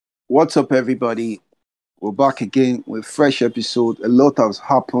What's up, everybody? We're back again with fresh episode. A lot has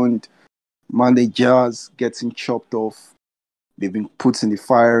happened. Managers getting chopped off. They've been put in the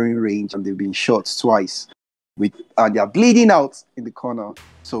firing range and they've been shot twice. And they're bleeding out in the corner.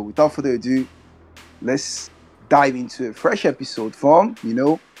 So, without further ado, let's dive into a fresh episode from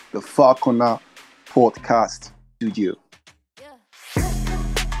the Far Corner Podcast Studio.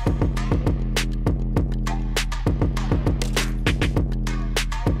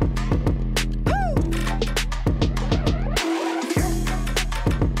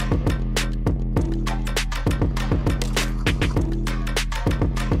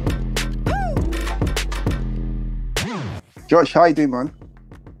 Josh, how you doing, man?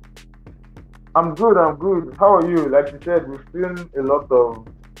 I'm good. I'm good. How are you? Like you said, we've seen a lot of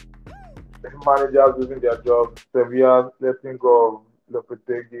managers losing their jobs. Sevilla letting go of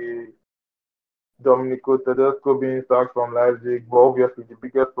Lopetegui, Domenico Tedesco being sacked from Leipzig, but obviously the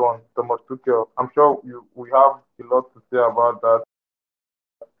biggest one, Thomas Tuchel. I'm sure we have a lot to say about that.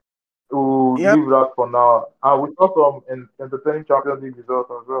 We'll Yeah, leave that for now. And we saw some entertaining Champions League results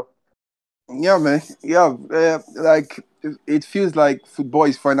as well. yeah, man. Yeah, like it feels like football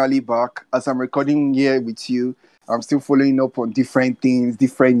is finally back. As I'm recording here with you, I'm still following up on different things,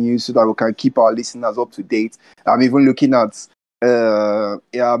 different news, so that we can keep our listeners up to date. I'm even looking at, yeah,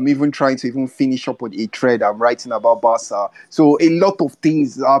 I'm even trying to even finish up on a thread I'm writing about Barca. So a lot of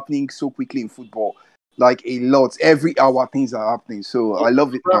things are happening so quickly in football, like a lot. Every hour things are happening. So I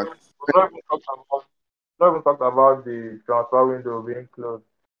love it, man. We've not even talked about the transfer window being closed.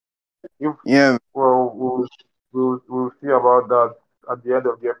 If Yeah, well, we'll see about that at the end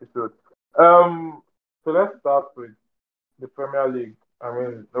of the episode. Um, so let's start with the Premier League. I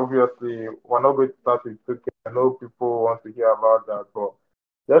mean, obviously, we're not going to start with 2K. I know people want to hear about that, but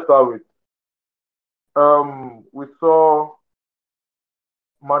let's start with we saw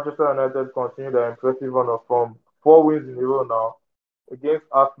Manchester United continue their impressive run of form, 4 wins in a row now against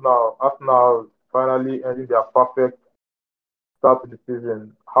Arsenal. Arsenal finally ending their perfect start to the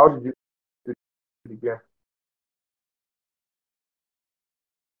season. How did you see the game?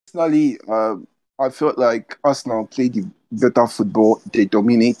 personally, I felt like Arsenal played the better football. They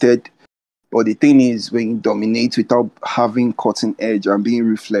dominated. But the thing is, when you dominate without having cutting edge and being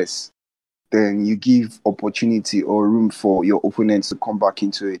ruthless, then you give opportunity or room for your opponents to come back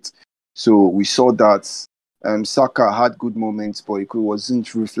into it. So we saw that Saka had good moments, but he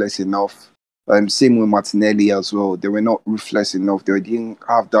wasn't ruthless enough. Same with Martinelli as well. They were not ruthless enough. They didn't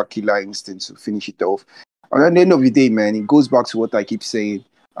have that killer instinct to finish it off. And at the end of the day, man, it goes back to what I keep saying.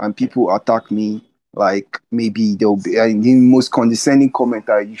 And people attack me like maybe they'll be. And the most condescending comment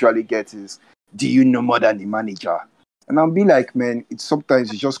I usually get is, "Do you know more than the manager?" And I'll be like, man, it's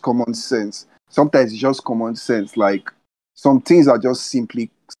just common sense. Sometimes it's just common sense. Like some things are just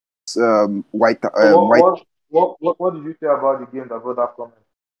simply white. So White. what did you say about the game that brought that comment?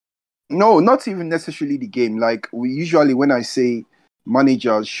 No, not even necessarily the game. Like we usually, when I say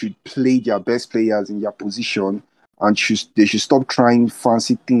managers should play their best players in their position, and they should stop trying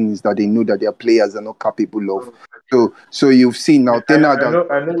fancy things that they know that their players are not capable of. So you've seen now, I know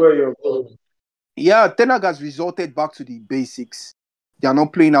where you're going. Yeah, Ten Hag has resorted back to the basics. They are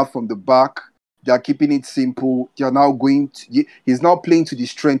not playing out from the back. They are keeping it simple. They are now he's now playing to the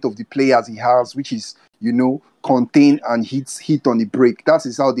strength of the players he has, which is, contain and hit on the break. That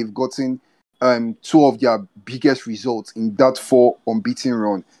is how they've gotten two of their biggest results in that four unbeaten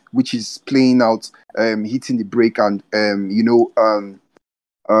run, which is playing out, hitting the break and,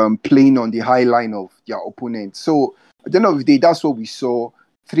 playing on the high line of their opponent. So at the end of the day, that's what we saw.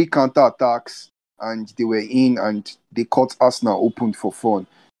 Three counter attacks, and they were in, and they caught Arsenal open for fun.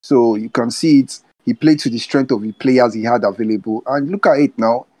 So you can see it. He played to the strength of the players he had available, and look at it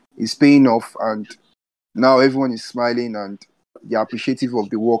now. It's paying off, and now everyone is smiling and they're appreciative of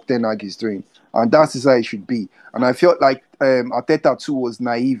the work Ten Hag is doing, and that's how it should be. And I felt like Arteta too was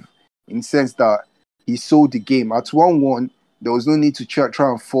naive in the sense that he sold the game at 1-1. There was no need to try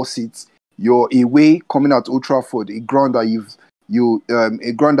and force it. You're away coming at Old Trafford, a ground that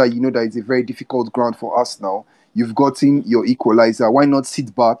a ground that you know that is a very difficult ground for us now. You've gotten your equalizer. Why not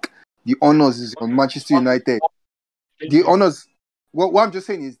sit back? The honors is on Manchester United. The honors. What I'm just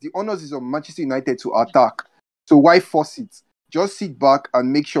saying is the honors is on Manchester United to attack. So why force it? Just sit back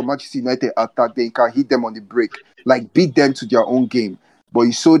and make sure Manchester United attack. Then you can hit them on the break, like beat them to their own game. But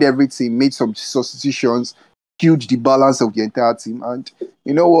he sold everything, made some substitutions, killed the balance of the entire team, and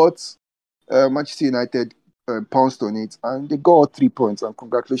you know what? Manchester United pounced on it, and they got 3 points. And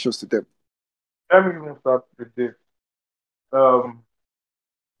congratulations to them. Let me even start with this. Um,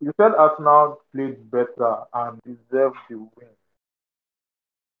 you said Arsenal played better and deserved the win.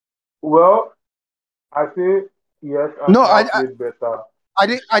 Well, I say yes, No, Arsenal played better.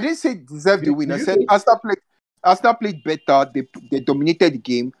 I didn't say deserve the win. Did I you said say? Arsenal played better. They dominated the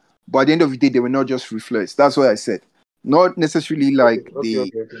game, but at the end of the day, they were not just ruthless. That's what I said. Not necessarily Okay, like okay, the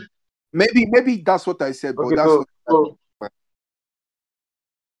okay, okay. maybe that's what I said, but Okay, that's so what so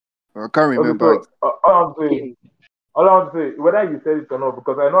I can't okay, remember it. so all I want to say, whether you said it or not,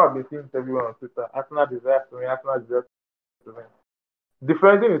 because I know I've been seeing it everywhere on Twitter. Arsenal deserves to win. Arsenal deserves to win.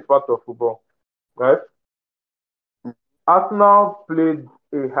 Defending is part of football, right? Arsenal played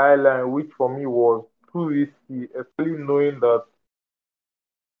a high line, which for me was too risky, especially knowing that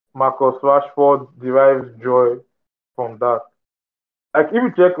Marcus Rashford derives joy from that. Like if you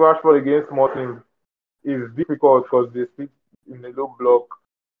check Rashford against small teams, it's difficult because they sit in a low block,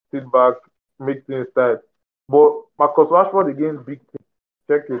 sit back, make things tight. But Marcus Rashford against big teams,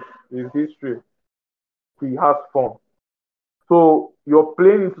 check it, his history, he has fun. So you're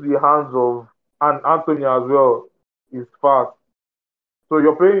playing into the hands of, and Anthony as well is fast. So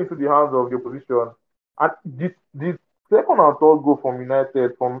you're playing into the hands of the opposition. And this second and third goal from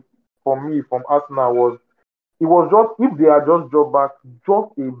United, from me, from Arsenal was, it was just, if they had just dropped back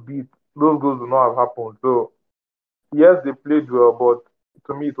just a bit, those goals would not have happened. So yes, they played well, but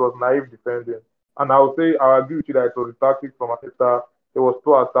to me it was naive defending. And I would say I agree with you that it was a tactic from Arteta. It was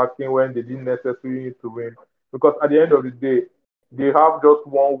too attacking when they didn't necessarily need to win. Because at the end of the day, they have just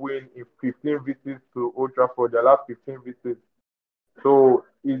one win in 15 visits to Old Trafford, their last 15 visits. So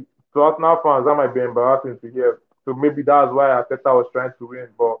to Arsenal fans, that might be embarrassing to hear. So maybe that's why Arteta was trying to win.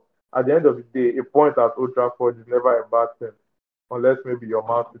 But at the end of the day, a point at Old Trafford is never a bad thing, unless maybe your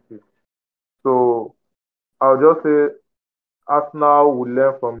Man City. So I'll just say Arsenal will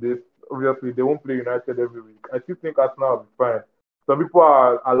learn from this. Obviously, they won't play United every week. I still think Arsenal will be fine. Some people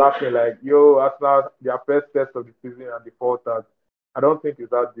are laughing like, yo, Arsenal, their first test of the season and the faltered. I don't think it's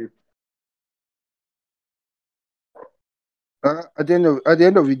that deep. At the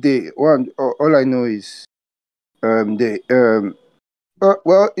end of the day, all I know is they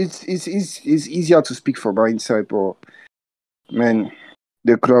well, it's easier to speak from my inside, but man,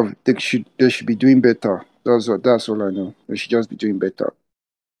 they should be doing better. That's all I know. They should just be doing better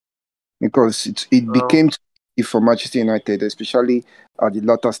because it Um, became too easy for Manchester United, especially at the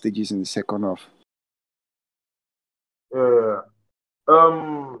latter stages in the second half. yeah.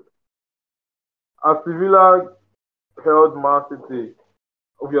 As Sevilla held Man City,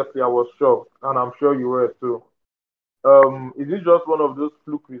 obviously I was shocked, and I'm sure you were too. Is it just one of those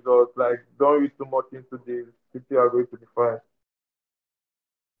fluke results? Like, don't read too much into this. City are going to be fine.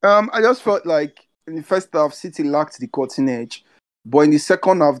 I just felt like in the first half, City lacked the cutting edge, but in the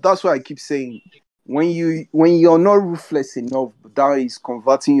second half, that's why I keep saying when you're not ruthless enough, that is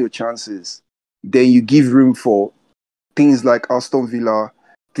converting your chances. Then you give room for things like Aston Villa,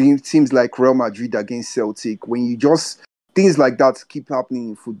 teams like Real Madrid against Celtic. When you just things like that keep happening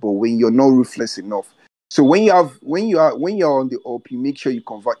in football, when you're not ruthless enough. So when you're on the up, you make sure you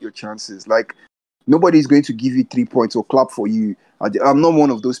convert your chances. Like nobody's going to give you 3 points or clap for you. I'm not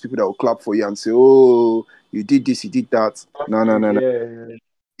one of those people that will clap for you and say, "Oh, you did this, you did that." No, no, no, no. Yeah.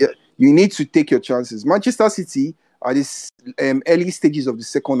 Yeah, you need to take your chances. Manchester City at this early stages of the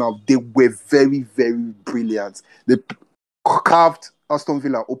second half, they were very, very brilliant. They carved Aston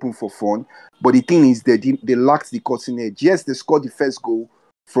Villa open for fun, but the thing is, they lacked the cutting edge. Yes, they scored the first goal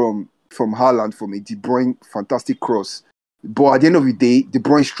from Haaland from a De Bruyne fantastic cross, but at the end of the day, De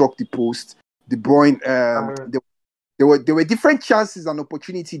Bruyne struck the post. De Bruyne, I mean, there were different chances and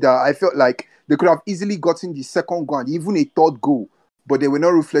opportunity that I felt like they could have easily gotten the second goal and even a third goal, but they were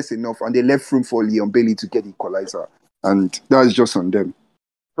not ruthless enough and they left room for Leon Bailey to get the equalizer, and that's just on them.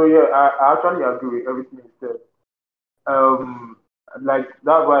 so yeah, I actually agree with everything you said. Um, like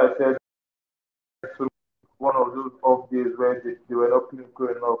that's why I said so one of those off days where they were not clinical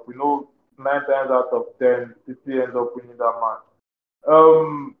enough. We know 9 times out of 10, City ends up winning that match.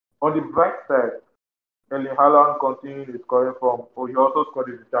 On the bright side, Erling Haaland continued his scoring form. Oh, he also scored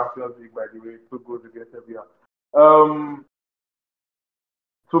in the Champions League, by the way, 2 goals against Sevilla. Um,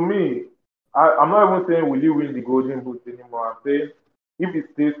 to me, I'm not even saying will he win the Golden Boot anymore. I'm saying if he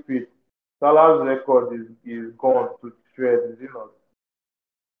stays fit, Salah's record is gone to shreds, is it not?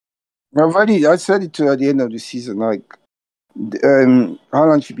 I said it to at the end of the season. Like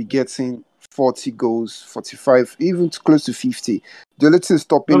Haaland should be getting 40 goals, 45, even close to 50. The only thing No,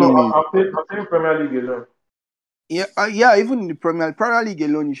 stopping no, him is I'm saying Premier League alone. yeah, even in the Premier League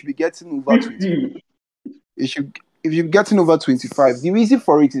alone, you should be getting over 20. 50. You should if you're getting over 25. The reason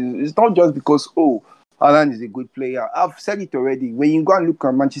for it is it's not just because Haaland is a good player. I've said it already. When you go and look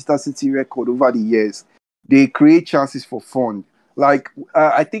at Manchester City record over the years, they create chances for fun. Like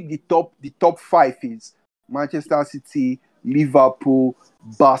I think the top five is Manchester City, Liverpool,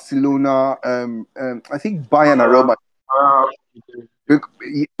 Barcelona. I think Bayern and Real Madrid. Uh,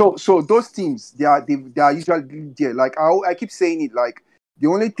 So those teams they are usually there. Like I keep saying it. Like the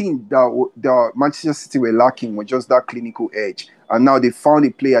only thing that Manchester City were lacking was just that clinical edge, and now they found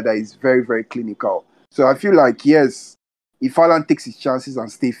a player that is very very clinical. So I feel like yes, if Haaland takes his chances and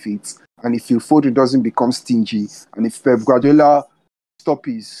stay fit, and if Phil Foden doesn't become stingy, and if Pep Guardiola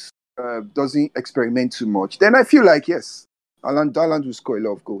doesn't experiment too much, then I feel like yes, Haaland will score a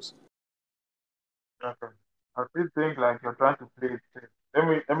lot of goals. okay. I still think like you're trying to play it safe.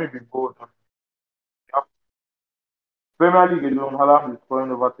 Let me be bold. Yeah. Premier League alone, Haaland is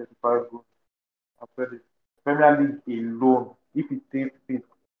scoring over 35 goals. I've said it. Premier League alone, if he stays fit,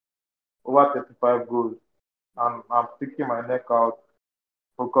 over 35 goals. And I'm sticking my neck out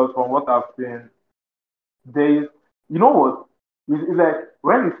because from what I've seen, there is, you know what? It's like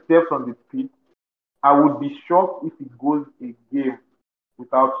when he steps on the pitch, I would be shocked if he goes a game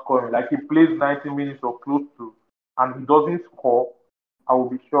without scoring. Like he plays 90 minutes or close to, and he doesn't score. I will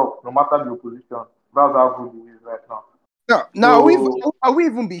be shocked, no matter the opposition. That's how good he is right now. Now So are we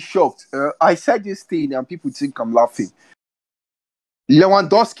even be shocked? I said this thing and people think I'm laughing.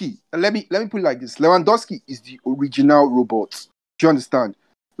 Lewandowski, let me put it like this: Lewandowski is the original robot. Do you understand?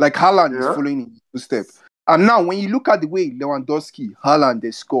 Like Haaland is yeah, following in his footsteps. And now when you look at the way Lewandowski, Haaland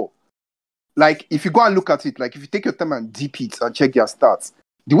they score, like if you go and look at it, like if you take your time and deep it and check their stats,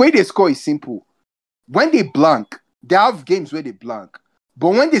 the way they score is simple. When they blank, they have games where they blank. But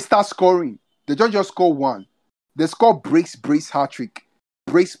when they start scoring, they don't just score one. They score brace, hat trick.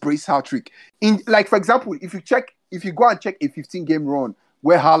 Brace, hat trick. In like for example, if you go and check a 15 game run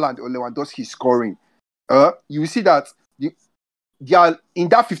where Haaland or Lewandowski is scoring, you will see that they are in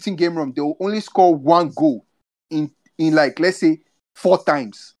that 15 game run, they will only score one goal in like let's say 4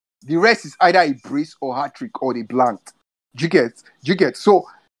 times. The rest is either a brace or hat trick or they blanked. Do you get? Do you get? So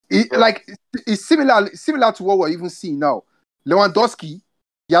yeah. like it's similar to what we're even seeing now. Lewandowski,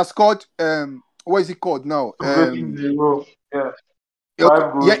 he has scored what is it called now? Breaking the rule. Yeah, Okay,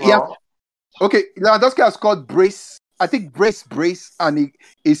 5 goals yeah, now. okay. Lewandowski has scored brace, I think brace, and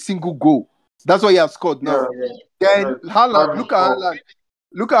a single goal. That's what he has scored Yeah, now. yeah. Then Yes. Haaland, Five in look at four. Haaland.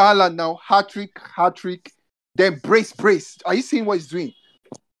 Look at Haaland now. Hat trick. Then brace. Are you seeing what he's doing?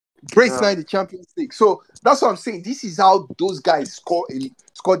 Brace Yeah. now in the Champions League. So that's what I'm saying. This is how those guys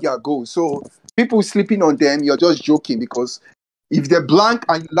score their goals. So people sleeping on them, you're just joking because if they're blank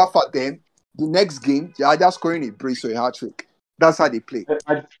and you laugh at them, the next game they're either scoring a brace or a hat trick. That's how they play.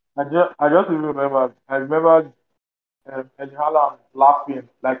 I just even remember. I remember Erling Haaland laughing.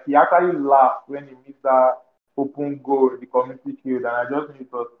 Like he actually laughed when he missed that open goal in the community shield, and I just knew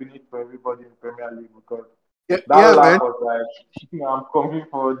it was finished for everybody in Premier League because Yeah, that yeah, man. laugh was like, I'm coming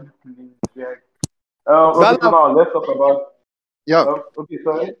for this league. Yeah. Okay, That so laugh, now let's talk about. yeah. Okay,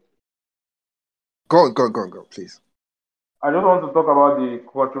 sorry. Go, please. I just want to talk about the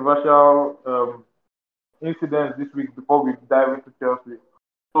controversial incidents this week before we dive into Chelsea.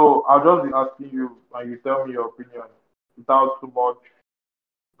 So I'll just be asking you, and you tell me your opinion without too much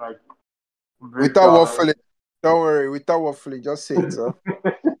like Without breakdown or waffling, don't worry. Without waffling, just say it, sir.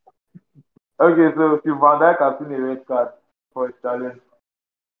 anything. Okay, so Phil Van Dijk has seen a red card for his challenge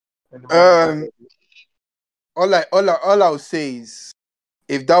in the Manchester Um, Derby. all I'll say is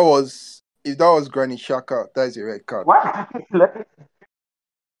if that was Granny Shaka, that is a red card. Why?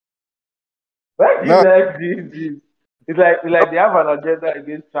 Why do you No, like this? It's like they have an agenda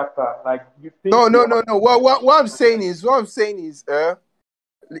against Chaka. Like you think they want. no. What I'm saying is,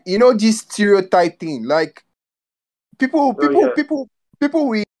 this stereotype thing. Like people, Oh people, yeah, people, people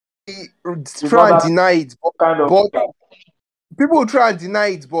will it's not try and that deny it, kind of. but people will try and deny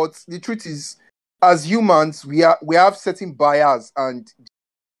it. But the truth is, as humans, we have certain bias and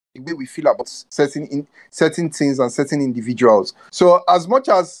the way we feel about certain things and certain individuals. So as much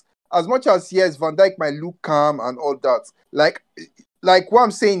as yes, Van Dijk might look calm and all that, like what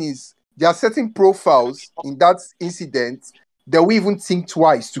I'm saying is there are certain profiles in that incident that we even think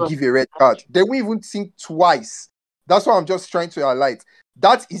twice to give a red card. They will even think twice. That's what I'm just trying to highlight.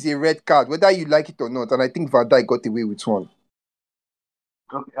 That is a red card, whether you like it or not. And I think Van Dijk got away with one.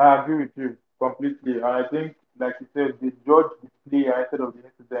 Okay, I agree with you completely, and I think, like you said, they judge the player instead of the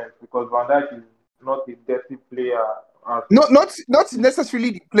incident because Van Dijk is not a dirty player. As Not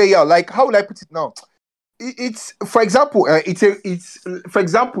necessarily the player. Like how will I put it now? It's for example, it's for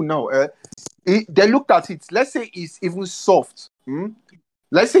example now. They looked at it. Let's say it's even soft.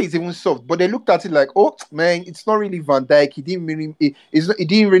 let's say it's even soft, but they looked at it like, oh man, it's not really Van Dijk. He didn't really, he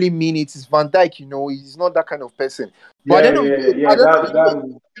didn't really mean it. It's Van Dijk, he's not that kind of person. But Yeah, yeah, yeah.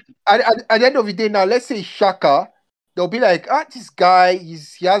 at the end of the day, now let's say Shaka, they'll be like, this guy,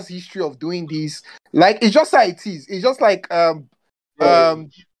 he has history of doing this. Like it's just like it is. It's just like yeah.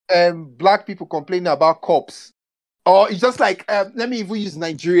 black people complaining about cops. Or it's just like let me even use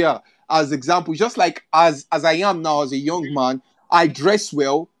Nigeria as example. It's just like as I am now as a young man, I dress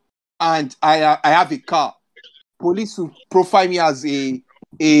well and I have a car. Police will profile me as a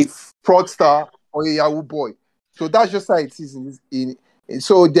fraudster or a Yahoo boy. So that's just how it is.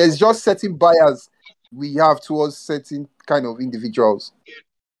 So there's just certain bias we have towards certain kind of individuals.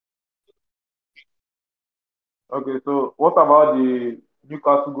 Okay, so what about the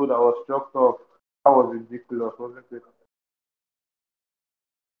Newcastle goal that was struck off? That was ridiculous, wasn't it?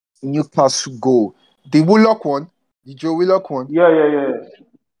 Newcastle goal. The Willock one, the Joe Willock one. Yeah, yeah, yeah,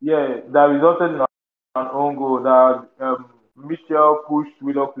 yeah. That resulted in an own goal. That Michel pushed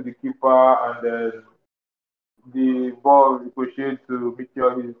Willock to the keeper, and then the ball ricocheted to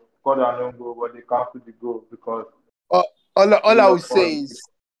Michel. He scored an own goal, but they canceled the goal because Uh, all I would Willock say was. is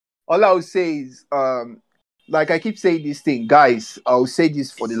all I would say is like I keep saying this thing, guys. I'll say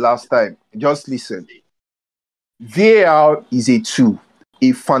this for the last time. Just listen. VAR is a tool,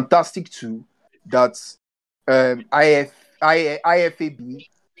 a fantastic tool that IFAB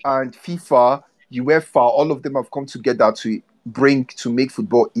and FIFA, UEFA, all of them have come together to make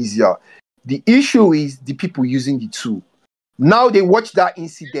football easier. The issue is the people using the tool. Now they watch that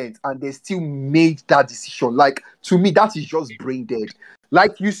incident and they still made that decision. Like to me, that is just brain dead.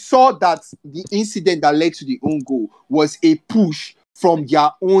 Like you saw that the incident that led to the own goal was a push from their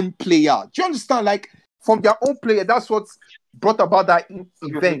own player. Do you understand? Like from their own player, that's what brought about that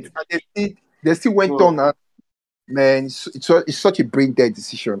event. Okay, And they still went on. so And man, it's such a brain dead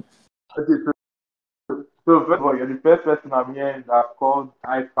decision. okay, so first of all, you're the first person I'm hearing that called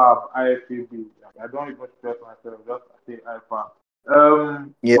IFAB, IFAB. I don't even stress myself, just say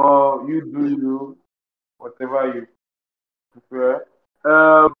IFAB. Yeah. Well, you do you, whatever you prefer.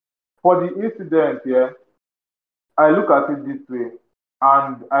 Um, for the incident, yeah, I look at it this way,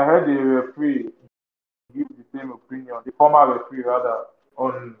 and I heard the referee give the same opinion, the former referee rather,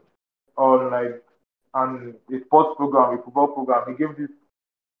 on like on a sports program, a football program. He gave this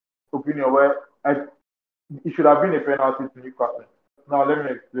opinion where it should have been a penalty to Newcastle. Now let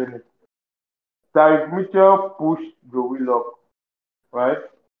me explain it. Tyreek Mitchell pushed Joe Willock, right?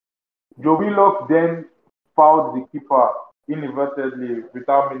 Joe Willock then fouled the keeper inadvertently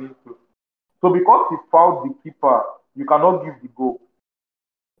without meaning to. So because he fouled the keeper, you cannot give the goal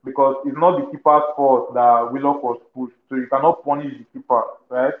because it's not the keeper's fault that Willock was pushed. So you cannot punish the keeper,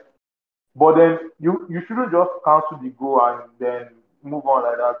 right? But then you shouldn't just cancel the goal and then move on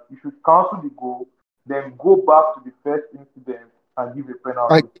like that. You should cancel the goal, then go back to the first incident and give a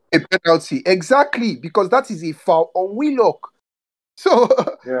I, penalty. a penalty. Exactly, because that is a foul on Willock. So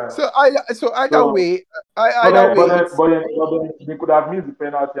Yeah. so either So way, either way, it's but then they could have missed the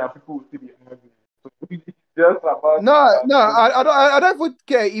penalty and people would still be angry. So it's just about no, no, just I don't even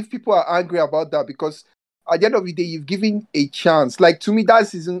care if people are angry about that because at the end of the day, you've given a chance. Like to me,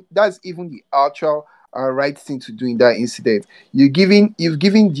 that's even the actual right thing to do in that incident. You've given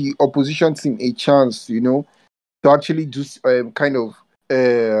the opposition team a chance, to actually do kind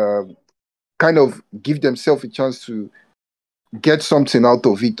of give themselves a chance to get something out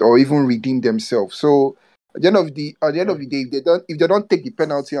of it or even redeem themselves. So at the end of the day, if they don't take the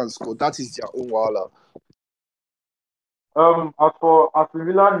penalty and score, that is their own wala. as for Aston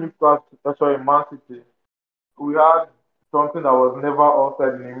Villa, Newcastle, sorry, Man City, we had something that was never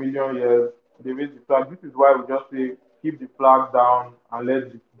outside in a million years. They raised the flag. This is why we just say keep the flag down and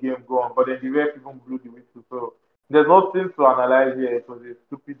let the game go on. But then the ref even blew the whistle. So there's nothing to analyze here. It was a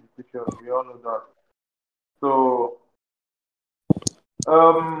stupid decision. We all know that. So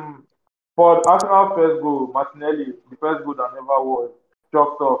um, for Arsenal first goal, Martinelli, the first goal that never was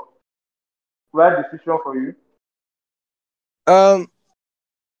chalked off. Right decision for you. Um,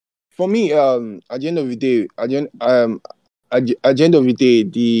 for me, at the end of the day, at the end of the day,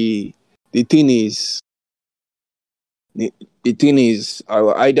 the thing is the thing is,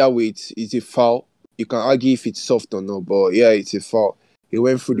 either way, it's a foul. You can argue if it's soft or not, but yeah, it's a foul. He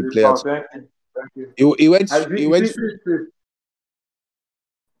went through the player. Oh, thank you. Thank you. He went. I He see, went. see.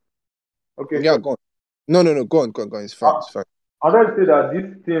 Okay, Yeah, so go on. No, no, no. Go on, go on, go on. It's fine. uh, It's fine. I don't say that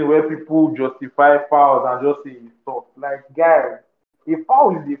this thing where people justify fouls and just say it's soft. Like, guys, a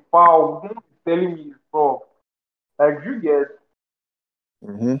foul is a foul. Don't be telling me it's soft. Like, you get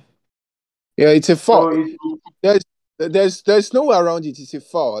Hmm. Yeah, it's a so foul. it There's there's no way around it. It's a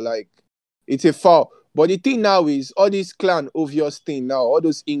foul. Like it's a foul. But the thing now is all this clan obvious thing now, all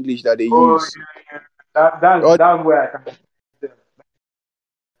those English that they Oh, use, yeah. That's all, that's where I can.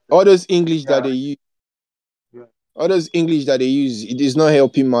 all those English that Yeah, they use, yeah. all those English that they use, it is not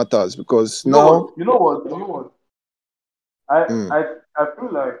helping matters because You know now, what? You know what? You know what? I mm, I I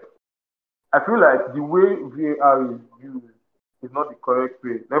feel like the way VAR is used is not the correct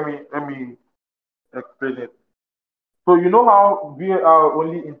way. Let me explain it. So you know how VAR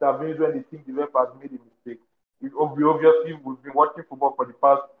only intervenes when they think the ref has made a mistake. Obviously we've been watching football for the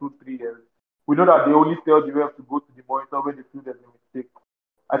past 2 3 years. We know that they only tell the ref to go to the monitor when they feel there's a mistake.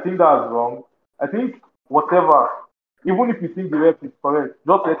 I think that's wrong. I think whatever, even if you think the ref is correct,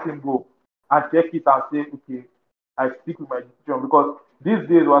 just let him go and check it and say, okay, I stick with my decision. Because these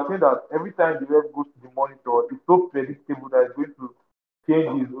days we're saying that every time the ref goes to the monitor, it's so predictable that it's going to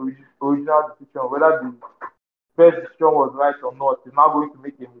change his original decision, whether the first decision was right or not. He's now going to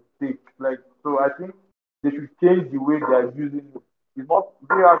make a mistake. Like so, I think they should change the way they are using it. It's not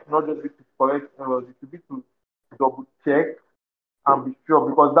VAR should not just be to correct errors. It should be to double check and be sure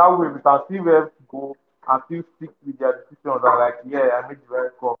because that way we can see where to go and still stick with their decisions and like, yeah, I made the right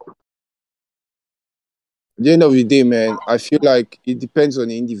call. at the end of the day, man, I feel like it depends on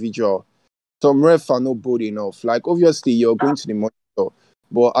the individual. Some ref are not bold enough. Like obviously you're going to the monitor,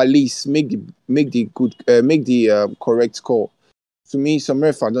 but at least make the correct call. To me, some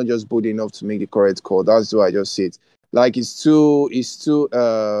ref are not just bold enough to make the correct call. That's why I just say it. Like it's too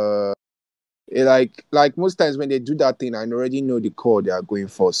like most times when they do that thing, I already know the call they are going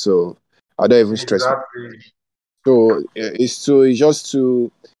for, so I don't even stress. Exactly. So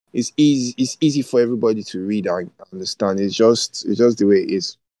it's easy for everybody to read and understand. It's just the way it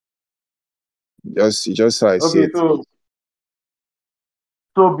is. Just how I see Okay, it.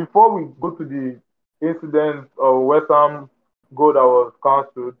 so before we go to the incident of West Ham goal that was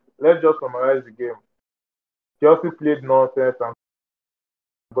cancelled, let's just summarize the game. Chelsea played nonsense and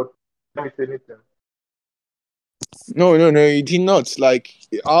but let me say anything. No, it did not. Like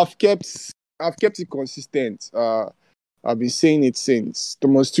I've kept it consistent. I've been saying it since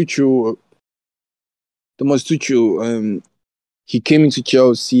Thomas Tuchel. He came into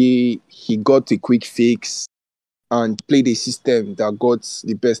Chelsea. He got a quick fix and played a system that got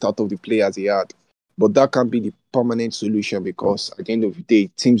the best out of the players he had. But that can't be the permanent solution because at the end of the day,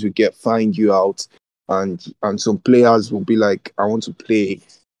 teams will find you out, and some players will be like, I want to play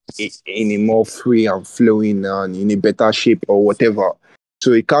in a more free and flowing and in a better shape or whatever.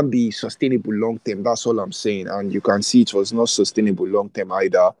 So it can't be sustainable long term. That's all I'm saying. And you can see it was not sustainable long term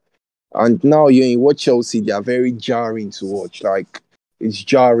either. And now you watch Chelsea, they are very jarring to watch. Like it's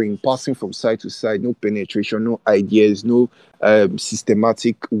jarring, passing from side to side, no penetration, no ideas, no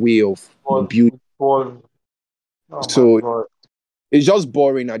systematic way of build. It was oh my So god. it's just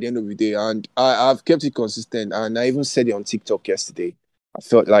boring at the end of the day. And I've kept it consistent. And I even said it on TikTok yesterday. I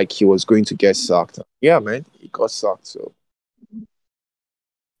felt like he was going to get sacked. Yeah, man, he got sacked. So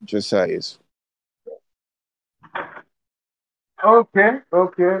just how it is. Okay.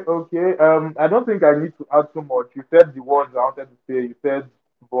 I don't think I need to add too much. You said the words I wanted to say. You said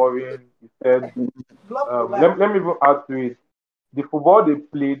boring. You said let me even add to it. The football they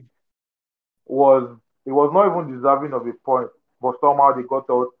played was it was not even deserving of a point, but somehow they got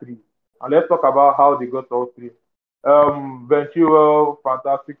all three. And let's talk about how they got all three. Ben Chilwell,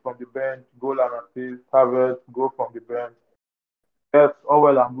 fantastic from the bench, goal and assist, Havertz, goal from the bench. Yes, all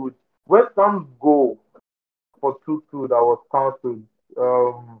well and good. West Ham's goal for 2-2 that was cancelled.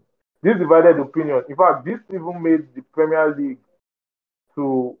 Um, this divided opinion. In fact, this even made the Premier League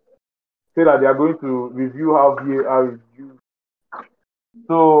to say that they are going to review how VAR is used.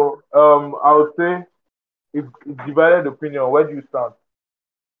 So I would say it's divided opinion. Where do you stand?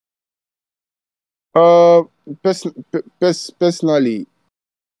 Uh, personally,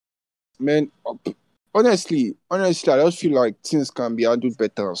 man, honestly, I just feel like things can be handled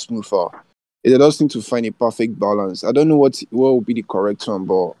better and smoother. They just need to find a perfect balance. I don't know what will be the correct one,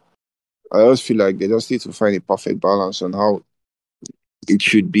 but I just feel like they just need to find a perfect balance on how it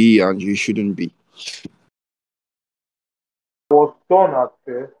should be and you shouldn't be. I was torn at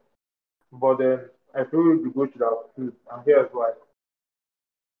first, but then I feel the goal should have stood, and here's why.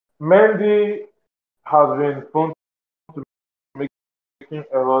 Mendy has been prone to making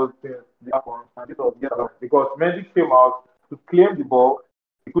errors since the happen, and this was the other because Mendy came out to claim the ball.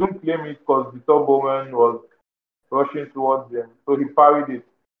 He couldn't claim it because Victor Bowman was rushing towards him, so he parried it.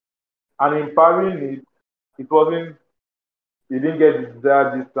 And in parrying it, it wasn't. He didn't get the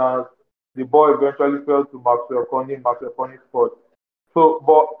desired distance. The ball eventually fell to Maxwell Coney. Maxwell Coney scored. So,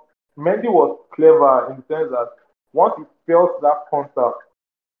 but Mendy was clever in the sense that once he felt that contact,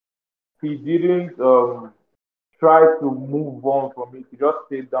 he didn't try to move on from it. He just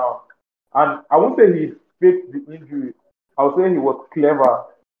stayed down. And I won't say he faked the injury. I would say he was clever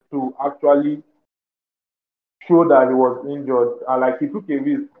to actually show that he was injured. And like he took a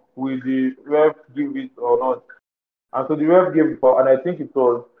risk, will the ref give it or not? And so the ref gave it for, and I think it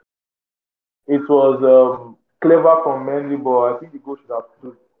was clever from Mendy, but I think the goal should have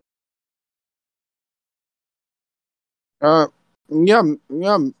stood. Uh, yeah,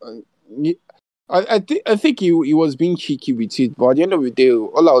 yeah. I think he was being cheeky with it, but at the end of the day,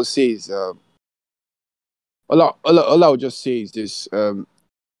 all I'll say is all I'll just say is this: the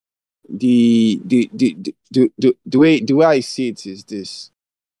way I see it is this: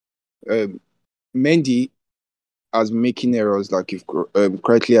 um, Mendy as making errors, like you've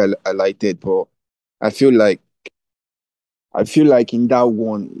correctly highlighted, but I feel like I feel like in that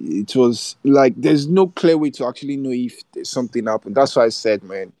one, it was like there's no clear way to actually know if there's something happened. That's why I said,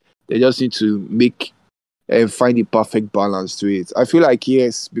 man, they just need to make and find the perfect balance to it. I feel like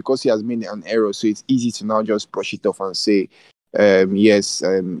yes, because he has made an error, so it's easy to now just brush it off and say, yes,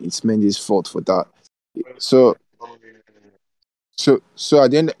 it's Mendy's fault for that. So so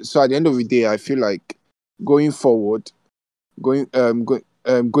at the end of the day, I feel like going forward, going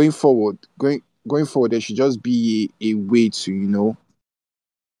forward, there should just be a way to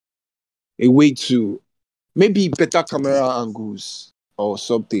a way to maybe better camera angles or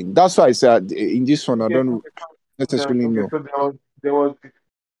something. That's why I said in this one I Okay, don't necessarily okay. know. So there was.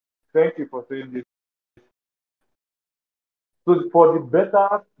 Thank you for saying this. So for the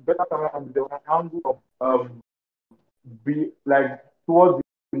better camera angle, there was an angle of be like towards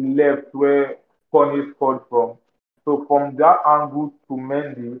the left where Connie scored from. So from that angle to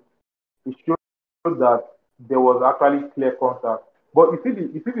Mendy, it showed that there was actually clear contact. But you see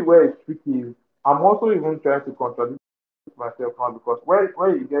the way it's tricky is I'm also even trying to contradict myself now because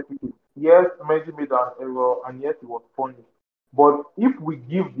where you get it, yes, Mendy made an error and yes, he was punished. But if we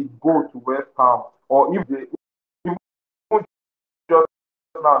give the goal to West Ham, or if they even just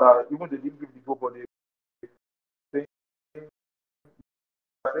now that even they didn't give the goal, but they saying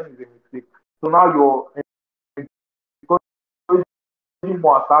it's a mistake. So now you're encouraging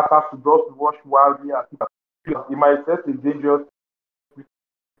more attackers to just rush wildly at it. It might set a dangerous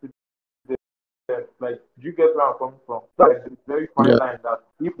precedent. Like, do you get where I'm coming from? That's like a very fine Yeah, line that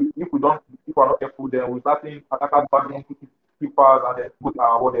if we're not careful, then we start seeing attackers battling keepers and then put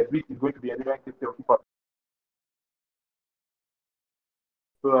our what which is going to be a different case of keepers.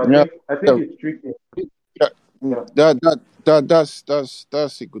 So I yeah, think I think yeah. it's tricky. Yeah. Yeah. That's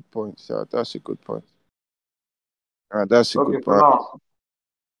a good point. That's a good point. That's a Okay. good So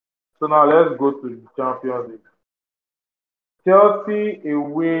point. now let's go to the Champions League. Chelsea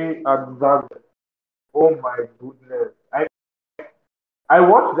away at Zagreb. Oh my goodness. I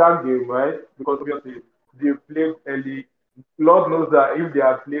watched that game, right? Because obviously they played early. Lord knows that if they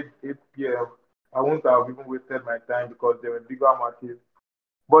had played 8 p.m., I wouldn't have even wasted my time because there were bigger matches.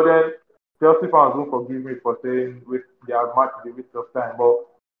 But then Chelsea fans won't forgive me for saying with their match is a waste of time. But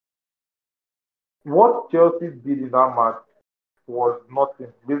what Chelsea did in that match was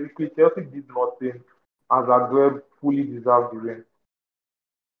nothing. Basically, Chelsea did nothing, and Zagreb fully deserved the win.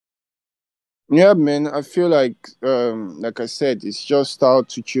 Yeah, man. I feel like I said, it's just how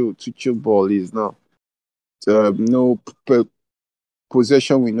to chill ball is now. No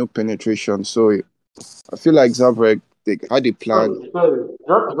possession with no penetration. So I feel like Zabrek they had a plan. Sorry,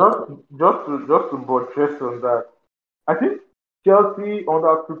 just to buttress on that, I think Chelsea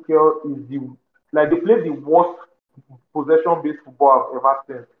under Tuchel is the like they play the worst possession-based football I've ever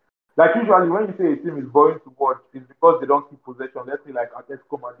seen. Like usually when you say a team is boring to watch, it's because they don't keep possession. Let's say like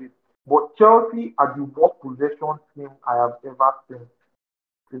Atletico Madrid, but Chelsea are the worst possession team I have ever seen.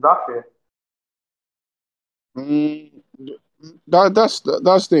 Is that fair? Mm, that's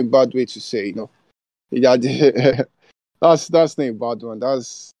not a bad way to say, Yeah, that's not a bad one.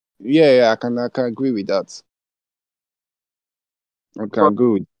 Yeah, I can agree with that. I can Because agree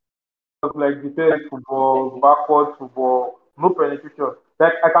with. like defense football, backwards football, no penetration.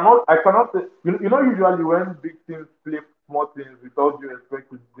 Like I cannot say usually when big teams play small teams without due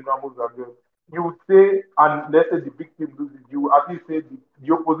respect to Dinamo Zagreb, you would say and let's say the big team loses, you would at least say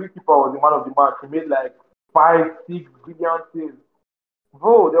the opposite keeper was the man of the match. He made like 5, 6 brilliant saves.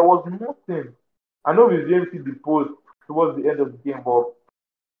 Bro, there was nothing. I know we didn't see the post towards the end of the game, but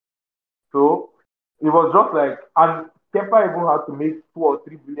so it was just like and Kepa even had to make 2 or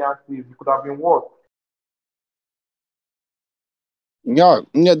 3 brilliant saves. It could have been worse. Yeah,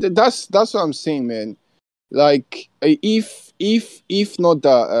 yeah. That's what I'm saying, man. Like if not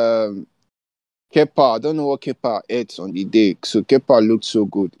that Kepa, I don't know what Kepa ate on the day. So Kepa looked so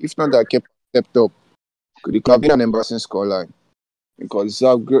good. If not that Kepa stepped up, it could have been an embarrassing scoreline. Because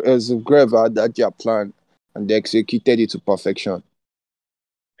Zagreb had that their plan and they executed it to perfection.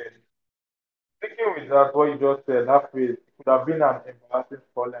 Sticking with that, what you just said, that phrase could have been an embarrassing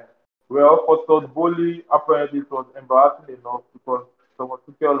scoreline. Well, for Todd Bowley, apparently it was embarrassing enough because Thomas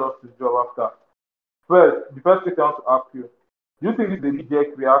Tuchel lost his job after. First, the first question I want to ask you, do you think this is a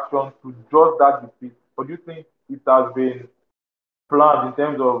knee-jerk reaction to just that defeat, or do you think it has been planned in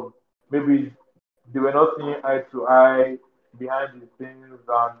terms of maybe they were not seeing eye to eye behind the scenes,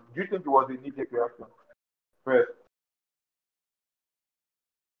 and do you think it was a knee-jerk reaction? First,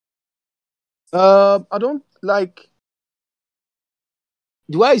 I don't like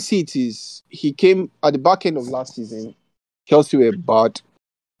the way I see it is he came at the back end of last season. Chelsea were bad.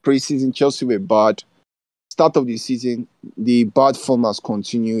 Pre-season, Chelsea were bad. Start of the season, the bad form has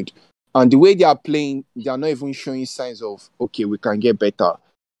continued. And the way they are playing, they are not even showing signs of, okay, we can get better.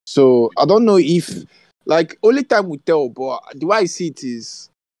 So I don't know if, like, only time will tell, but the way I see it is,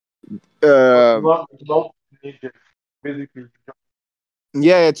 but um, it's not knee-jerk, basically.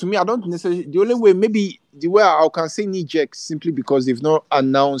 yeah, to me, I don't necessarily, the only way, maybe the way I can say knee jerk simply because they've not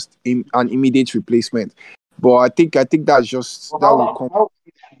announced an immediate replacement. But I think that's just, But that will come. how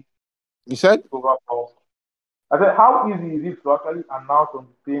easy You said? to overcome? I said, how easy is it to actually announce on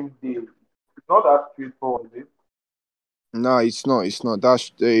the same day? It's not that straightforward, is it? No, it's not. It's not.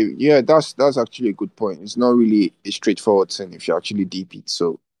 Yeah, that's actually a good point. It's not really a straightforward thing if you actually deep it.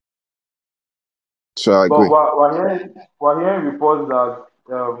 So I But agree. we're hearing reports that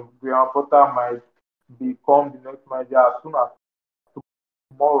Graham Potter might become the next manager as soon as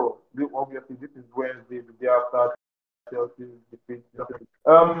tomorrow. Obviously, this is Wednesday, the day after Chelsea's defeat.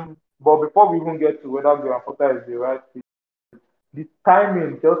 But before we even get to whether Graham Potter is the right fit, the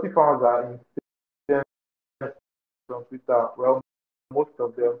timing, Chelsea fans are insistent on Twitter. Well, most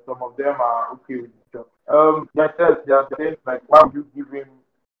of them, some of them are okay with it. They are saying like, why would you give him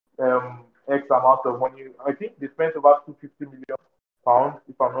X amount of money? I think they spent about 250 million pounds,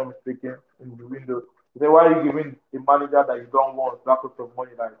 if I'm not mistaken, in the window. They say, why are you giving a manager that you don't want that sort of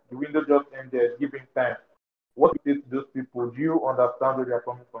money? Like the window just ended, give him time. What do you say to those people? Do you understand where they are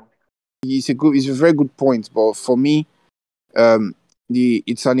coming from? It's a very good point. But for me, um,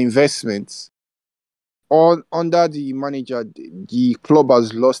 it's an investment. On under the manager, the club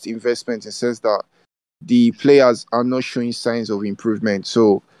has lost investment in the sense that the players are not showing signs of improvement.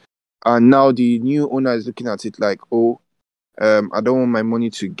 So, and now the new owner is looking at it like, oh, I don't want my money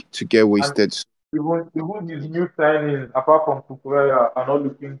to get And wasted. even these new signings, apart from Kukurea, are not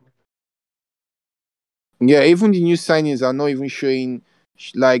looking. Yeah, even the new signings are not even showing.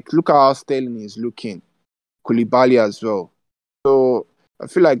 Like, look at how Sterling is looking. Koulibaly as well. So I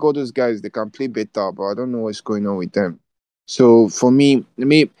feel like all those guys they can play better, but I don't know what's going on with them. So for me,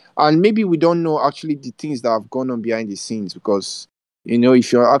 maybe we don't know actually the things that have gone on behind the scenes because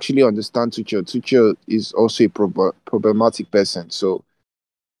if you actually understand Tuchel is also a problematic person. So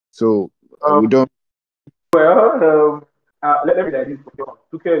we Um, don't. well, let me like this.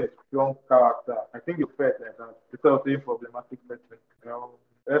 Tuchel is a strong character. I think you felt like that. Instead of saying problematic person,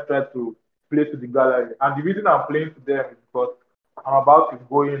 let's try to play to the gallery. And the reason I'm playing to them is because I'm about to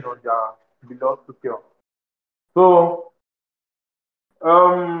go in on their beloved Tuchel. So,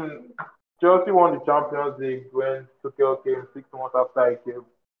 um, Chelsea won the Champions League when Tuchel came 6 months after he came,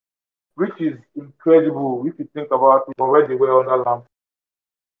 which is incredible if you think about it, from where they were under Lampard.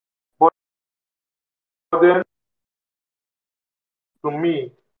 But then, to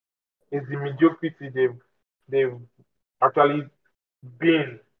me, it's the mediocrity they've actually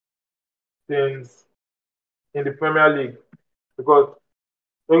been since in the Premier League. Because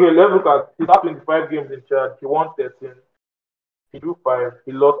okay, let's look at he's had 25 games in charge. He won 13. He drew five.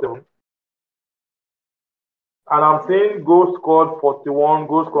 He lost seven. And I'm saying goals scored 41,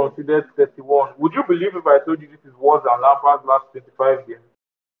 goals conceded 31. Would you believe if I told you this is worse than Lampard's last 25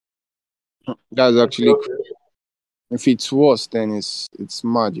 games That's in actually Chelsea? if it's worse, then it's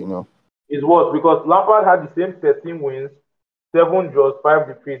mad. It's worse because Lampard had the same 13 wins, 7 draws, 5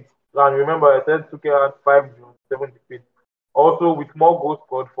 defeats. And remember, I said Tuchel had 5 draws, 7 defeats. Also, with more goals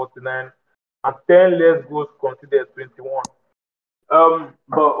scored, 49, and 10 less goals conceded, 21.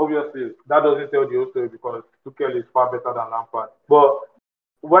 But obviously, that doesn't tell the whole story because Tuchel is far better than Lampard. But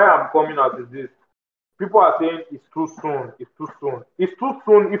where I'm coming at is this: people are saying it's too soon. It's too soon. It's too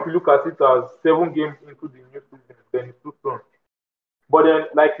soon if you look at it as 7 games into the new season. Then it's too soon. But then,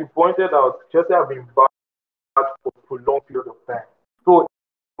 like you pointed out, Chelsea have been bad for a long period of time. So,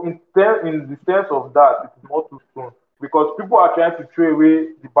 in the sense of that, it's not too soon because people are trying to throw away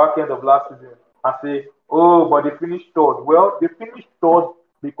the back end of last season and say, oh, but they finished third. Well, they finished third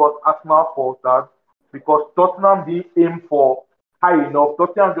because Arsenal faltered, because Tottenham didn't aim for high enough.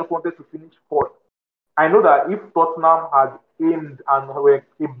 Tottenham just wanted to finish fourth. I know that if Tottenham had aimed and were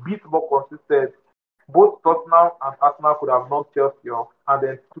a bit more consistent, both Tottenham and Arsenal could have knocked Chelsea off, and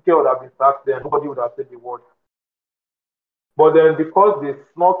then Tuchel would have been sacked. Then nobody would have said the word. But then because they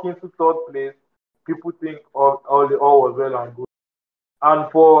snuck into third place, people think all was well and good. And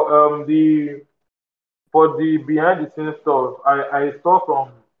for the behind the scenes stuff, I saw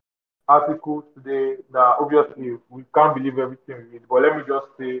some articles today that obviously we can't believe everything we read, but let me just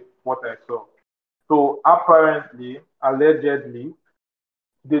say what I saw. So apparently, allegedly,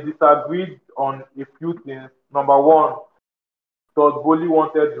 they disagreed on a few things. Number one, Todd Bowley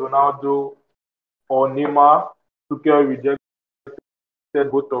wanted Ronaldo or Neymar. Tuchel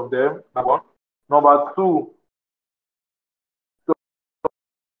rejected both of them. Number one. Number two,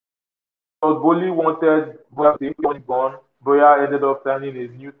 Todd Bowley wanted Boya to be gone. Boya ended up signing a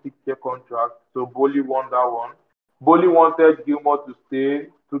new 6-year contract, so Bowley won that one. Bowley wanted Gilmore to stay.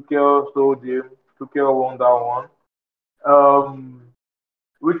 Tuchel sold him. Tuchel won that one. Um,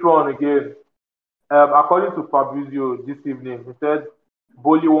 which one again? According to Fabrizio this evening, he said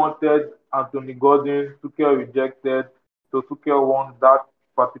Boli wanted Anthony Gordon, Tuchel rejected, so Tuchel won that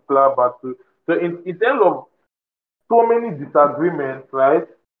particular battle. So in terms of so many disagreements, right?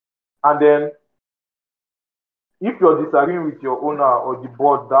 And then if you're disagreeing with your owner or the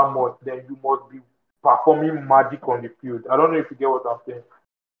board that much, then you must be performing magic on the field. I don't know if you get what I'm saying.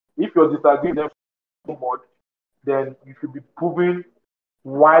 If you're disagreeing with them so much, then you should be proving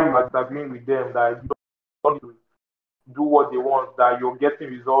why you are disagreeing with them that you don't need to do what they want, that you're getting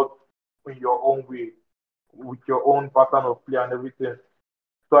results in your own way, with your own pattern of play and everything.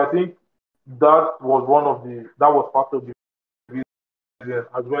 So I think that was part of the reason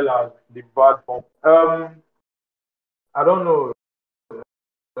as well as the bad form. I don't know.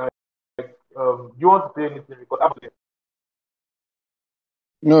 You want to say anything because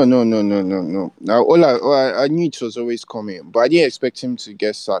No, no, no, no, no, no. Now, all I knew it was always coming, but I didn't expect him to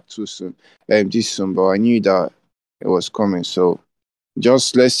get sacked too soon, this soon. But I knew that it was coming. So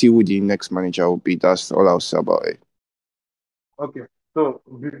just let's see who the next manager will be. That's all I'll say about it. okay. So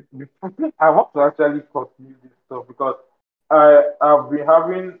I want to actually continue this stuff because I've been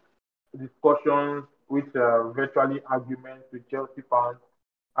having discussions with virtually arguments with Chelsea fans,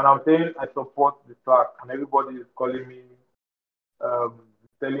 and I'm saying I support the sack, and everybody is calling me, um,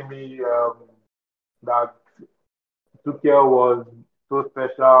 telling me that Tuchel was so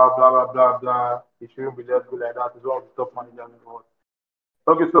special, blah blah blah blah. He shouldn't be let go like that. He's one of the top managers in the world.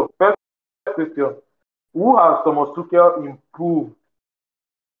 Okay, so first question: who has Thomas Tuchel improved?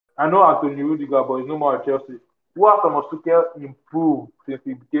 I know Anthony Rudiger, but he's no more at Chelsea. Who has Thomas Tuchel improved since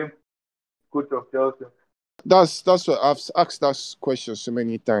he became coach of Chelsea? That's what I've asked that question so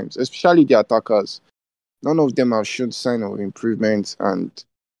many times, especially the attackers. None of them have shown sign of improvement, and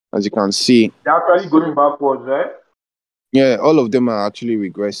as you can see, They're actually going backwards, right? yeah, all of them are actually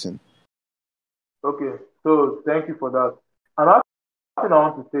regressing. Okay, so thank you for that. Another thing I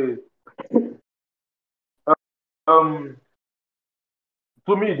want to say is, um,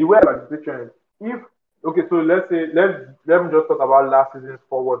 to me, the way I situation is, if okay, so let me just talk about last season's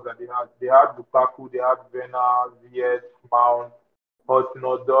forwards that they had. They had Lukaku, they had Werner, Ziyech, Mount,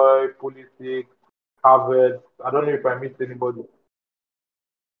 Hudson-Odoi, Pulisic, Havertz. I don't know if I missed anybody.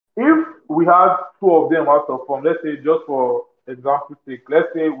 If we had two of them out of form, let's say just for example's sake, let's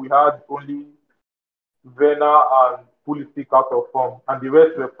say we had only Werner and Pulisic out of form, and the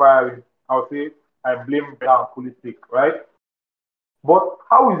rest were firing. I'll say I blame Werner and Pulisic, right? But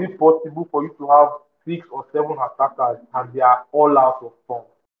how is it possible for you to have 6 or 7 attackers and they are all out of form?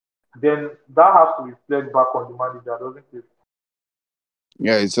 Then that has to reflect back on the manager, doesn't it?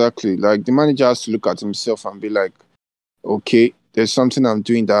 Yeah, exactly. Like the manager has to look at himself and be like, okay, there's something I'm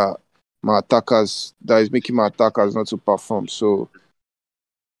doing that is making my attackers not to perform. So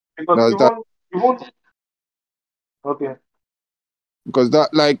Because that's that even okay, because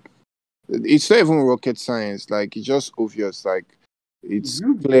that like it's not even rocket science. Like it's just obvious. Like it's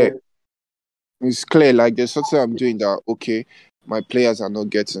you clear. get It's clear. Like there's something I'm doing that okay, my players are not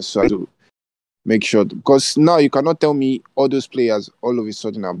getting. So I do make sure because now you cannot tell me all those players all of a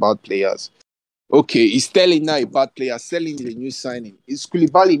sudden are bad players. Okay, is Sterling now a bad player? Sterling is a new signing. Is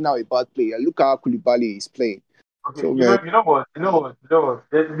Koulibaly now a bad player? Look how Koulibaly is playing. okay. So man, You know what.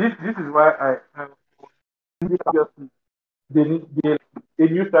 This is why obviously they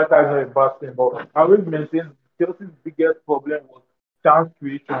knew striker is not a bad thing, but I always maintain Chelsea's biggest problem was chance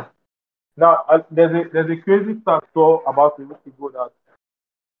creation. Now there's a crazy stat saw about a week ago that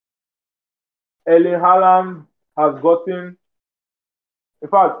Erling Haaland has gotten. In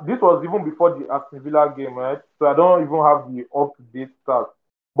fact, this was even before the Aston Villa game, right? So I don't even have the up-to-date stats.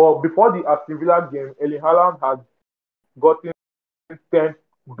 But before the Aston Villa game, Erling Haaland had gotten 10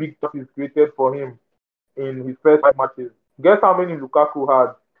 big chances created for him in his first 5 matches. Guess how many Lukaku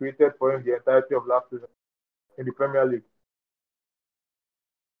had created for him the entirety of last season in the Premier League?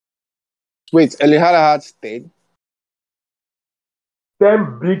 Wait, Elihara had 10.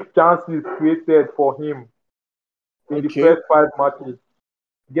 10 big chances created for him in the Okay. first 5 matches.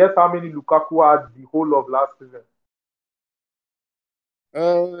 Guess how many Lukaku had the whole of last season?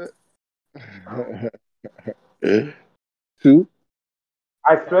 Uh, 2,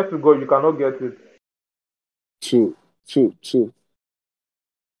 I swear to God, you cannot get it. 2, 2, 2.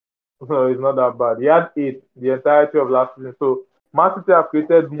 No, it's not that bad. He had 8 the entirety of last season. So Man City have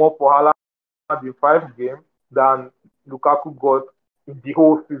created more for Haaland in 5 games than Lukaku got in the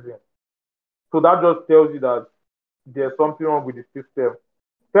whole season. So that just tells you that there's something wrong with the system.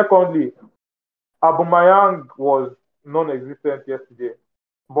 Secondly, Aubameyang was non-existent yesterday,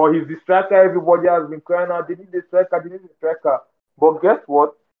 but he's the striker everybody has been crying out. They need a striker. They need a striker. But guess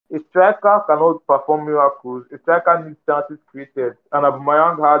what? A striker cannot perform miracles. A striker needs chances created, and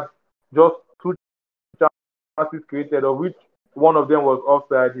Aubameyang had just 2 chances created, of which one of them was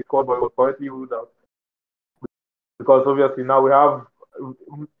offside. He scored, but it was correctly ruled out because obviously now we have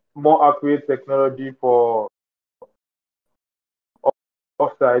more accurate technology for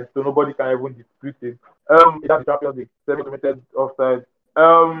offside, so nobody can even dispute it. That's the Champions League, 7 offside.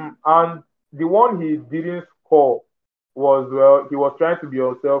 And the one he didn't score was, well, he was trying to be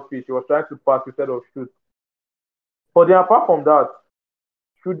unselfish. He was trying to pass instead of shoot. But then apart from that,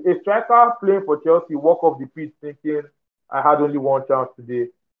 should a striker playing for Chelsea walk off the pitch thinking I had only one chance today?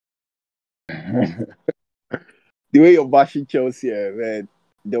 The way you're bashing Chelsea, man,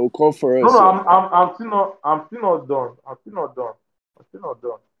 they will call for No, us. no, I'm still not done. I'm still not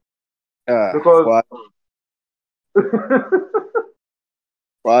done because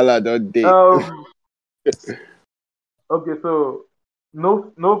Well, I don't date. um okay, so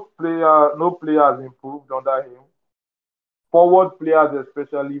no player has improved under him. Forwards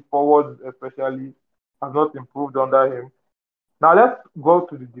especially have not improved under him. Now let's go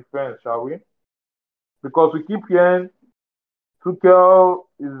to the defense, shall we? Because we keep hearing Tuchel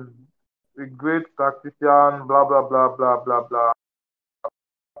is a great tactician, blah blah blah blah blah blah.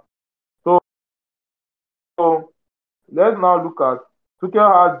 So, so let's now look at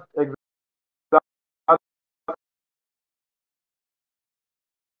Tuchel had exactly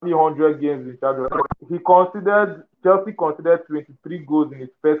 100 games in charge. Chelsea considered 23 goals in his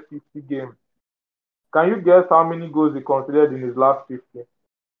first 50 games. Can you guess how many goals he considered in his last 50?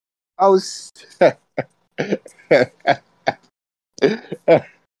 I was.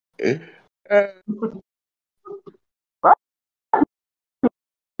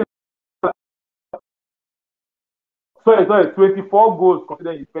 Sorry, 24 goals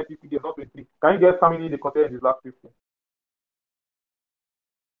considered in his first 50 games, not 23. Can you guess how many they considered in his last 50?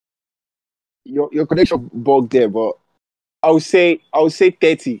 Your connection bugged there, but I would say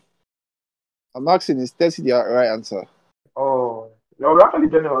 30. I'm asking, is 30 the right answer? Oh, you're actually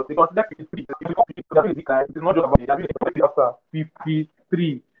generous. They consider 53. It is not just about it. After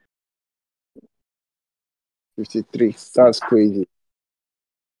 53. 53. That's crazy.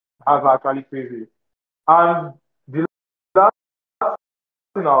 That's actually crazy. And the last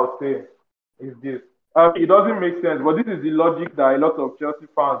thing I'll say is this. It doesn't make sense, but this is the logic that a lot of Chelsea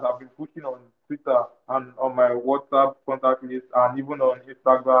fans have been pushing on Twitter and on my WhatsApp contact list and even on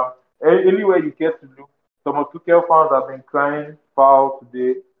Instagram. Anywhere you get to look, some of Tuchel fans have been crying foul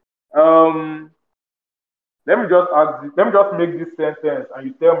today. Um, let me just make this sentence, and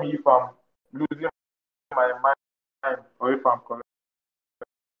you tell me if I'm losing my mind or if I'm correct.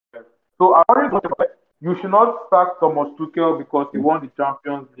 So I always want to, you should not sack Thomas Tuchel because he won the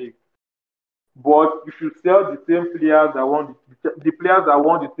Champions League, but you should sell the same players that won the players that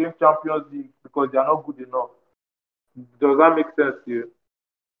won the same Champions League because they are not good enough. Does that make sense to you?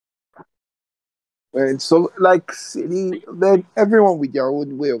 And so, like, then everyone with their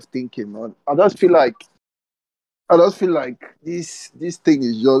own way of thinking, man. I just feel like this thing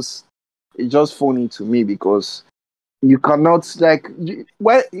is just it's just funny to me because you cannot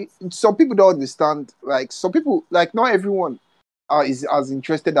well, some people don't understand. Like some people, like not everyone is as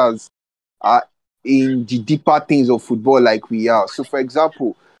interested as uh, in the deeper things of football like we are. So, for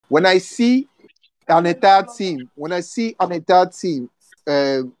example, when I see when I see an entire team,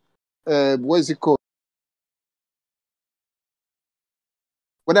 what is it called?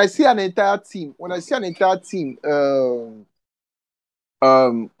 When I see an entire team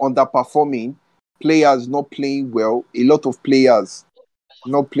underperforming, players not playing well, a lot of players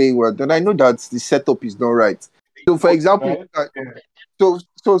not playing well, then I know that the setup is not right. So, for example, Right? Yeah.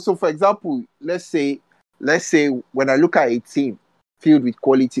 so for example, let's say when I look at a team filled with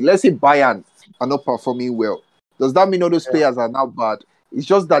quality, let's say Bayern are not performing well. Does that mean all those Yeah. players are now bad? It's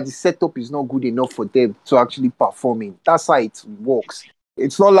just that the setup is not good enough for them to actually perform in. That's how it works.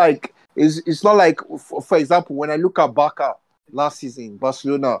 It's not like for example, when I look at Barca last season,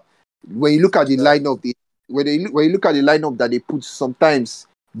 Barcelona, when you look at the Yeah. lineup, when you look at the lineup that they put sometimes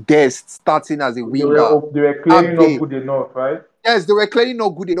Dest starting as a winger, They were clearly not Abe. good enough, right? Yes, they were clearly not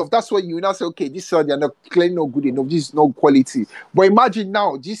good enough. That's why you now say, okay, this one they're not clearly not good enough. This is not quality. But imagine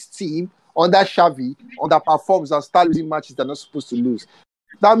now this team under Xavi underperforms and start losing matches they're not supposed to lose.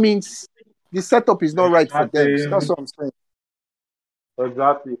 That means the setup is not right for them. So that's Nothing. what I'm saying.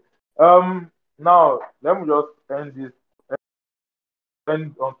 Exactly. Now let me just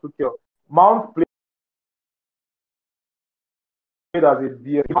end on Tuchel. Mount played as a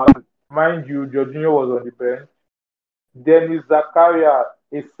DM. Mind you, Jorginho was on the bench. Dennis Zakaria,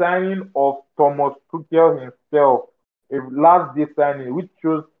 a signing of Thomas Tuchel himself, a last day signing, which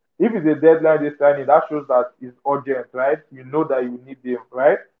shows if it's a deadline day signing, that shows that it's urgent, right? You know that you need him,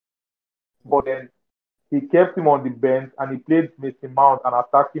 right? But then he kept him on the bench and he played Mason Mount and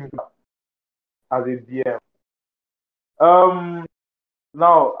attacked him as a DM. Um,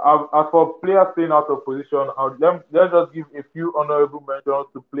 Now, as for players staying out of position, let's just give a few honorable mentions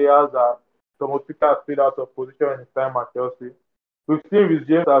to players that Thomas Tuchel has stayed out of position in his time at Chelsea. We've seen Reece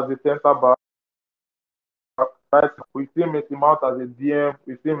James as the centre back, right? We've seen Mason Mount as a DM.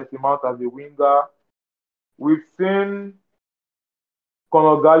 We've seen Mason Mount as a winger. We've seen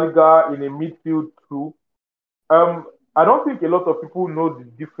Conor Gallagher in a midfield too. I don't think a lot of people know the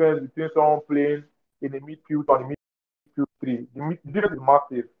difference between someone playing in a midfield and a midfield three. The difference is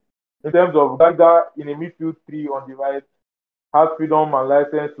massive. In terms of Gallagher in a midfield three on the right, has freedom and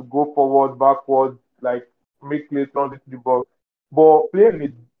license to go forward, backward, like make plays runs into the box. But playing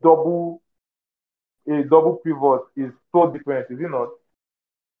a double pivot is so different, is it not?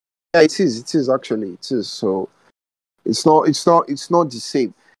 Yeah, it is. It is actually. It is. So it's not the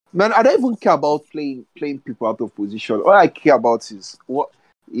same. Man, I don't even care about playing people out of position. All I care about is what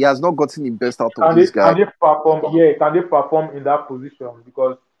he has not gotten the best out of Can this they guy. can they perform? Yeah, can they perform in that position?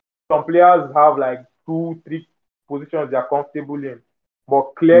 Because some players have like two, three positions they are comfortable in,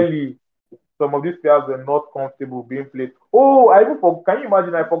 but clearly some of these players were not comfortable being played. Oh, can you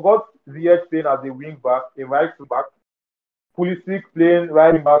imagine? I forgot Ziyech playing as a wing back, a right wing back. Pulisic playing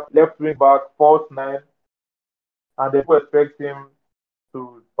right wing back, left wing back, false nine, and they expect him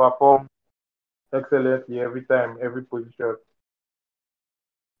to perform excellently every time, every position.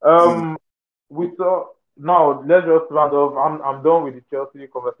 Mm. Um, we saw now. Let's just round off. I'm done with the Chelsea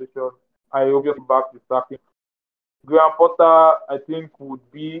conversation. I obviously back to sacking. Graham Potter, I think,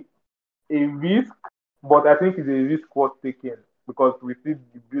 would be a risk, but I think it's a risk worth taking because we see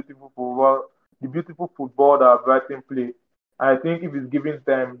the beautiful football that Brighton play. And I think if he's given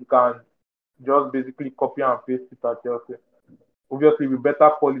time, he can just basically copy and paste it at Chelsea. Obviously, with better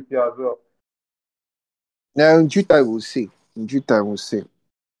quality as well. Now in due time we'll see. In due time we'll see.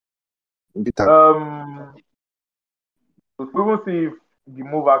 In due time. Um, we will see if the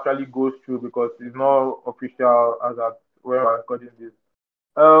move actually goes through because it's not official as at when we're recording this.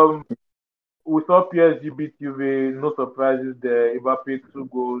 Um, we saw PSG beat Juve, no surprises there. Mbappe 2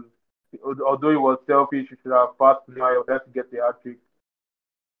 goals. Although it was selfish, he should have passed to Neuer to get the hat trick.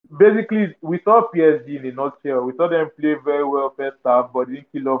 Basically, we saw PSG in a nutshell. We saw them play very well first half, but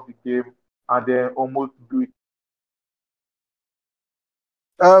didn't kill off the game and then almost blew it.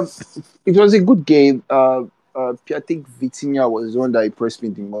 Um, it was a good game. I think Vitinha was the one that impressed me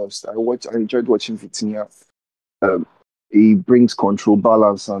the most. I enjoyed watching Vitinha. Um, he brings control,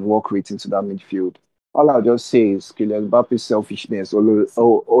 balance, and work rate into that midfield. All I'll just say is Kylian Mbappe's selfishness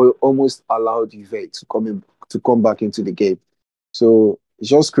almost allowed Juve to come back into the game. So it's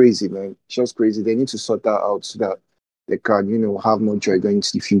just crazy, man. It's just crazy. They need to sort that out so that they can, have more joy going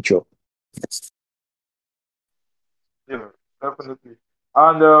into the future. Yeah, definitely.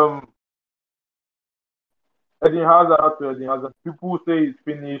 And Eden Hazard. People say he's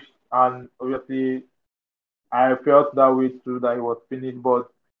finished, and obviously I felt that way too, that he was finished. But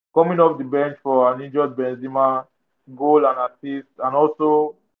coming off the bench for an injured Benzema, goal and assist, and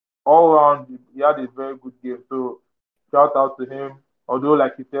also all round, he had a very good game. So shout out to him. Although,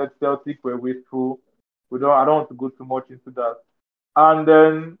 like you said, Celtic were wasteful. I don't want to go too much into that. And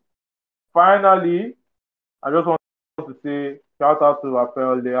then finally, I just want to say shout out to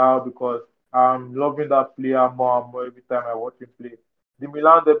Rafael Leao because I'm loving that player more and more every time I watch him play. the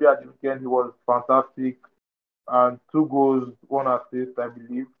Milan derby at the weekend, he was fantastic and 2 goals, 1 assist, I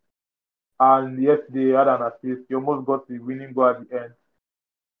believe. And yesterday, he had an assist. He almost got the winning goal at the end.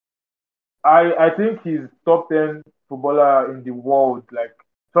 I think he's top 10 footballer in the world. Like,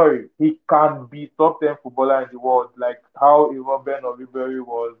 sorry, he can be top 10 footballer in the world. Like how a Robben or Ribery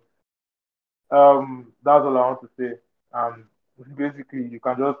was. That's all I want to say. Um, Basically, you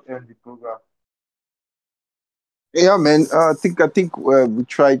can just end the program. Yeah, man. I think we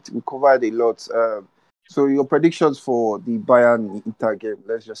covered a lot. So your predictions for the Bayern Inter game?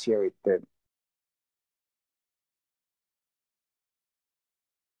 Let's just hear it then.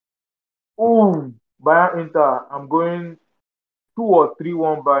 Ooh, Bayern Inter. I'm going 2 or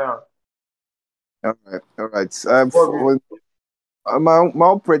 3-1 Bayern. All right, all right. What do you? My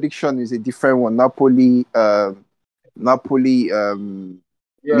own prediction is a different one. Napoli, Yeah,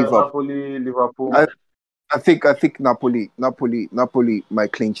 Liverpool. Napoli, Liverpool. I, I think Napoli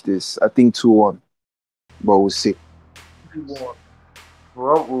might clinch this. I think 2-1, but we'll see. 3-1.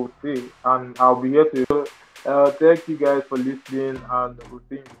 Well, we'll see. And I'll be here to thank you guys for listening, and we'll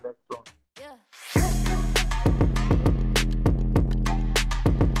see you in the next one.